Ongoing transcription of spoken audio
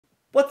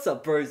What's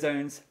up,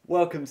 Brozones?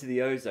 Welcome to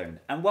the Ozone,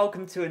 and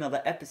welcome to another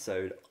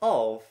episode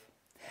of...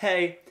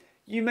 Hey,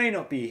 you may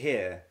not be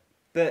here,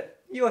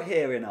 but you're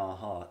here in our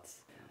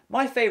hearts.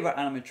 My favourite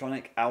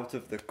animatronic out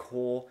of the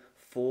core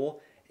four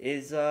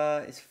is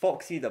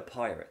FOXY the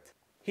Pirate.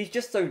 He's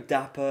just so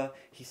dapper,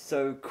 he's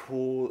so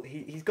cool,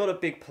 he's got a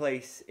big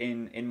place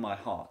in my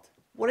heart.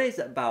 What is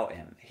it about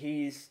him?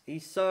 He's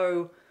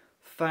so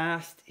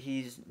fast,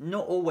 he's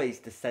not always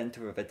the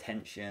centre of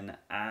attention,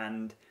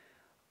 and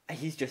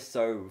he's just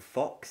so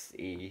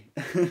foxy.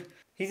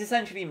 He's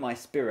essentially my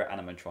spirit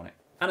animatronic.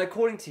 And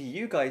according to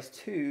you guys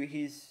too,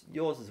 he's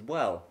yours as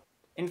well.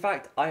 In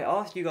fact, I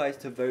asked you guys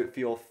to vote for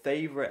your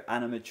favourite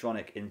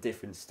animatronic in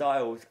different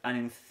styles, and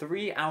in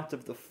 3 out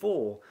of the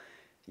 4,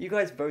 you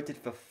guys voted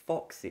for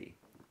FOXY.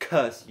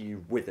 Curse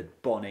you, withered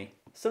Bonnie.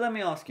 So let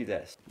me ask you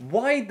this.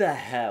 Why the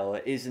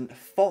hell isn't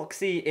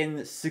FOXY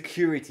in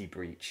Security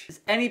Breach?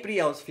 Does anybody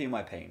else feel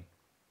my pain?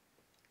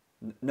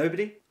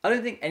 Nobody? I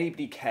don't think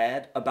anybody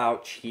cared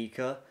about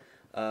Chica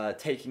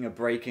taking a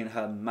break in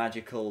her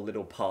magical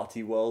little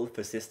party world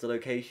for Sister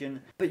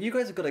Location. But you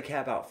guys have got to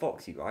care about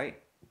FOXY,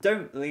 right?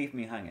 Don't leave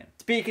me hanging.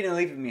 Speaking of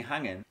leaving me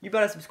hanging, you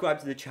better subscribe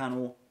to the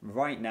channel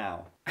right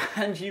now.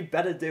 And you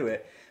better do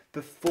it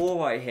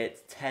before I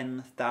hit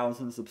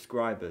 10,000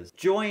 subscribers.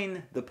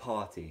 Join the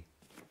party.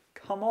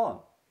 Come on.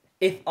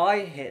 If I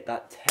hit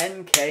that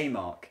 10k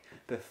mark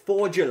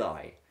before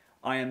July,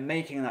 I am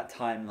making that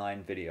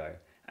timeline video.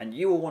 And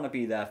you will want to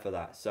be there for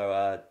that,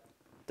 so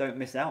don't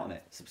miss out on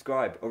it.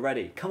 Subscribe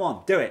already. Come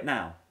on, do it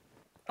now.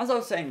 As I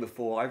was saying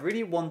before, I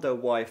really wonder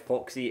why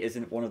FOXY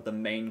isn't one of the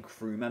main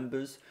crew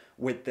members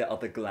with the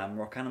other glam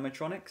rock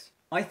animatronics.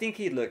 I think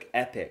he'd look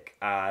epic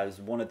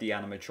as one of the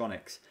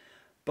animatronics,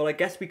 but I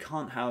guess we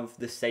can't have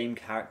the same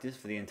characters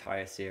for the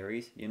entire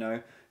series, you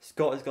know?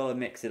 Scott has got to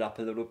mix it up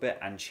a little bit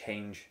and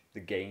change the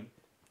game.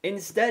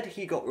 Instead,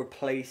 he got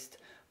replaced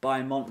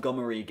by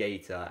Montgomery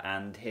Gator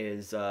and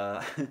his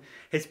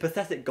his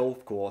pathetic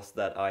golf course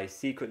that I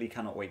secretly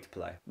cannot wait to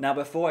play. Now,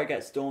 before I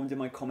get stormed in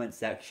my comment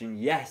section,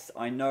 yes,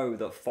 I know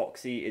that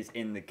FOXY is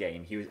in the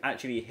game. He was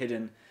actually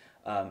hidden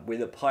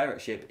with a pirate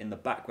ship in the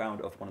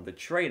background of one of the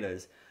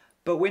trailers,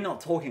 but we're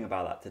not talking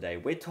about that today.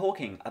 We're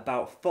talking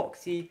about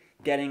FOXY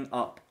getting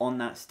up on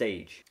that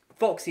stage.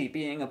 FOXY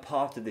being a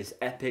part of this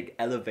epic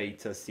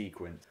elevator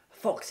sequence.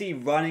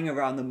 FOXY running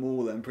around the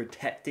mall and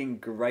protecting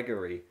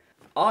Gregory.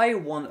 I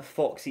want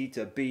FOXY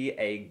to be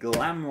a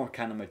glam rock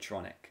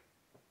animatronic.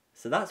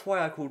 So that's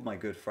why I called my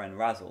good friend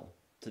Razzle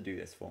to do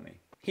this for me.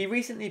 He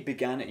recently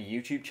began a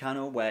YouTube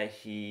channel where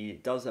he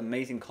does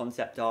amazing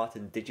concept art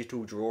and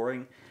digital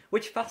drawing,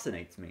 which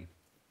fascinates me.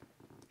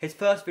 His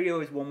first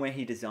video is one where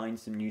he designed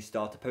some new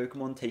starter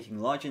Pokemon, taking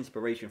large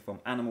inspiration from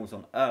animals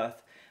on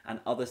Earth and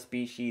other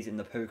species in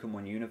the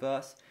Pokemon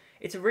universe.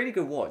 It's a really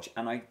good watch,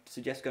 and I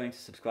suggest going to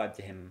subscribe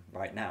to him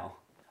right now.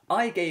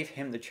 I gave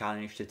him the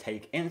challenge to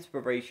take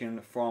inspiration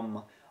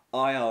from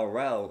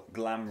IRL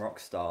glam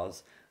rock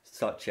stars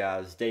such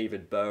as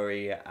David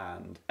Bowie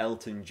and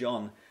Elton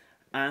John,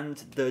 and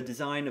the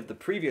design of the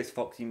previous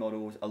FOXY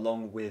models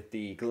along with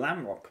the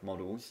glam rock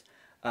models,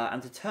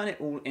 and to turn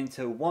it all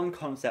into one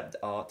concept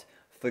art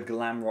for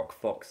glam rock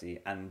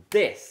FOXY, and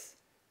this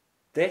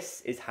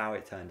is how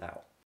it turned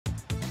out.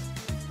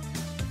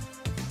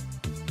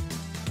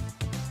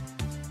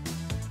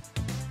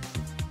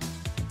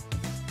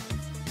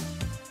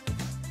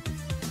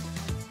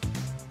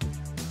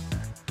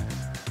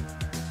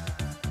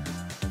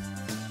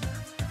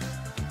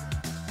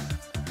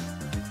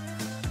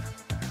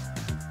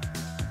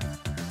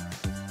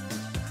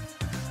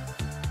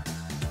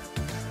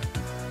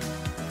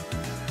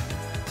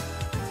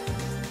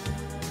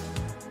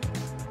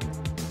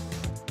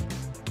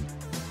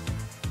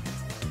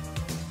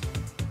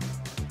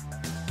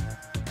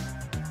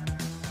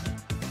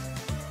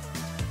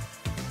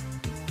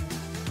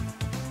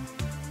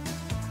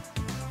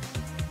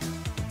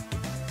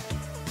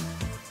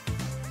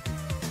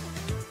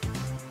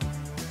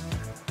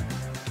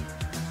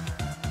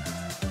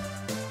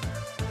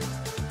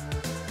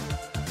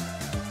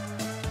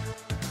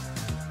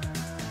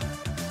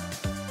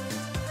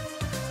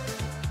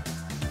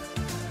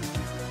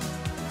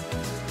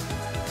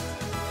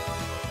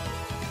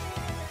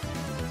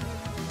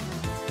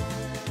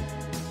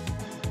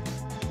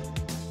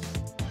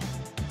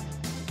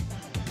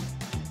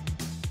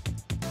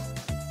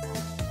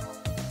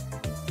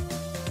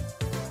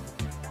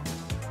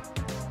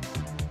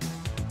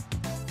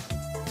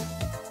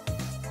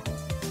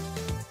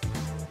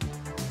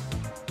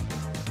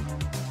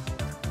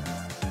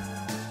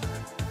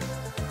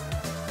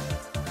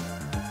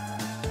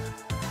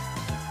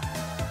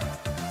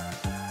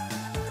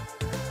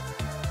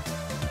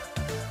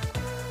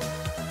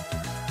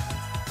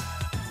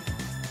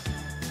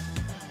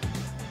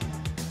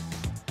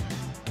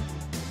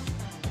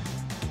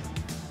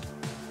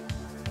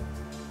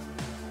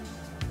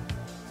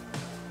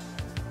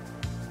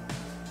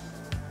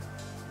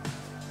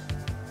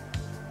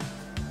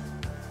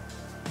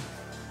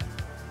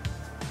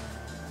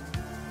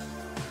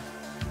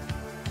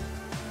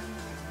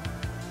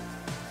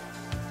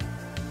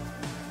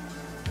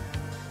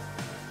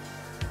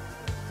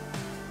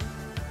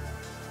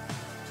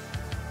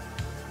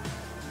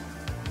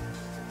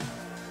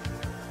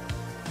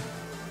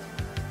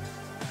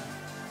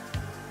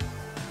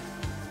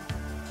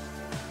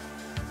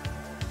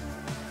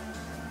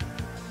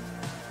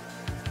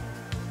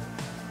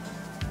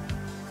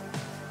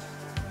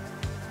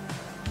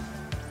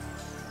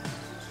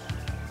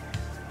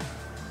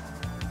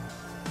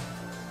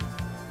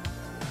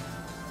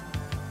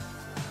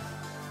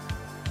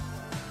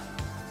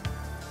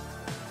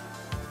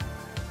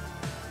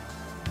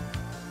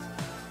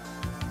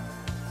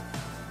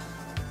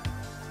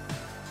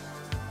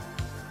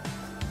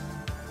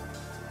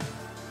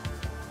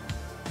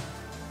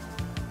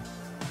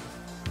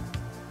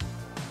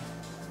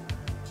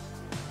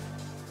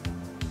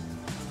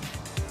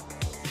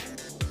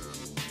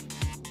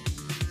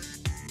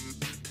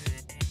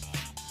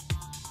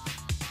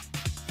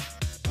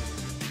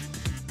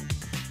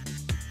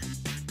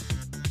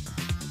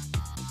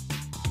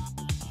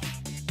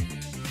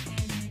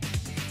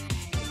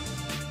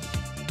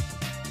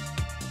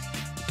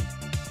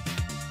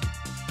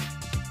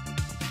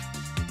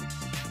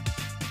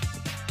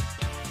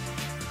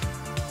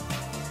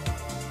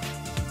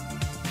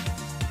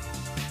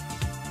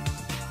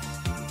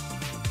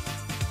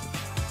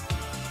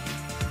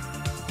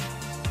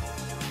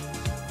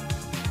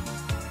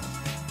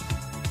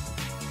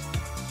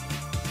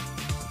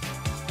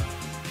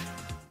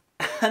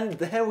 And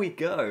there we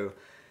go.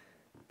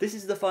 This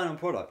is the final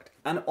product.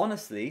 And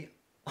honestly,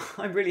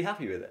 I'm really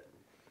happy with it.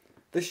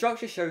 The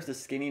structure shows the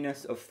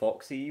skinniness of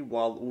FOXY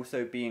while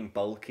also being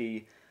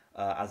bulky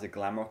as a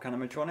glam rock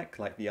animatronic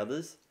like the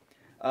others.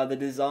 The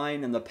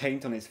design and the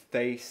paint on his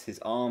face, his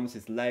arms,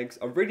 his legs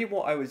are really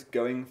what I was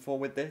going for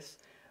with this.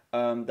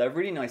 They're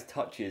really nice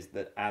touches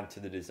that add to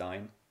the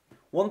design.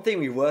 One thing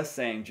we were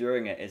saying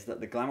during it is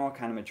that the glam rock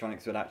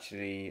animatronics would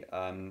actually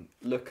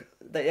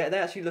they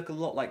actually look a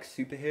lot like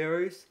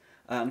superheroes.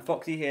 And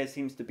FOXY here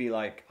seems to be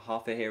like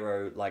half a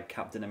hero like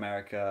Captain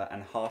America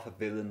and half a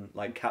villain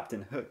like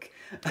Captain Hook.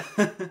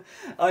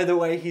 Either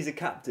way, he's a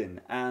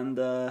captain, and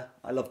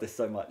I love this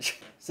so much.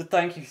 So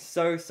thank you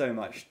so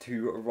much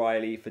to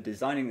Riley for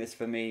designing this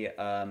for me.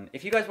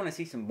 If you guys want to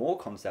see some more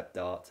concept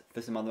art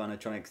for some other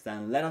animatronics,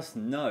 then let us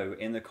know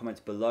in the comments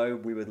below.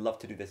 We would love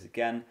to do this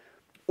again.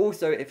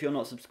 Also, if you're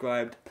not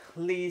subscribed,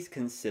 please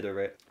consider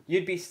it.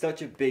 You'd be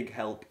such a big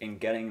help in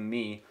getting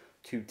me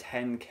to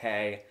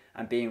 10k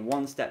and being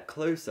one step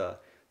closer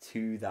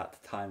to that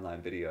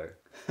timeline video.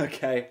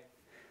 Okay,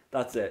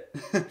 that's it.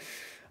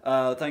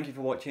 Thank you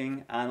for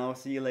watching, and I'll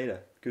see you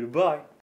later. Goodbye.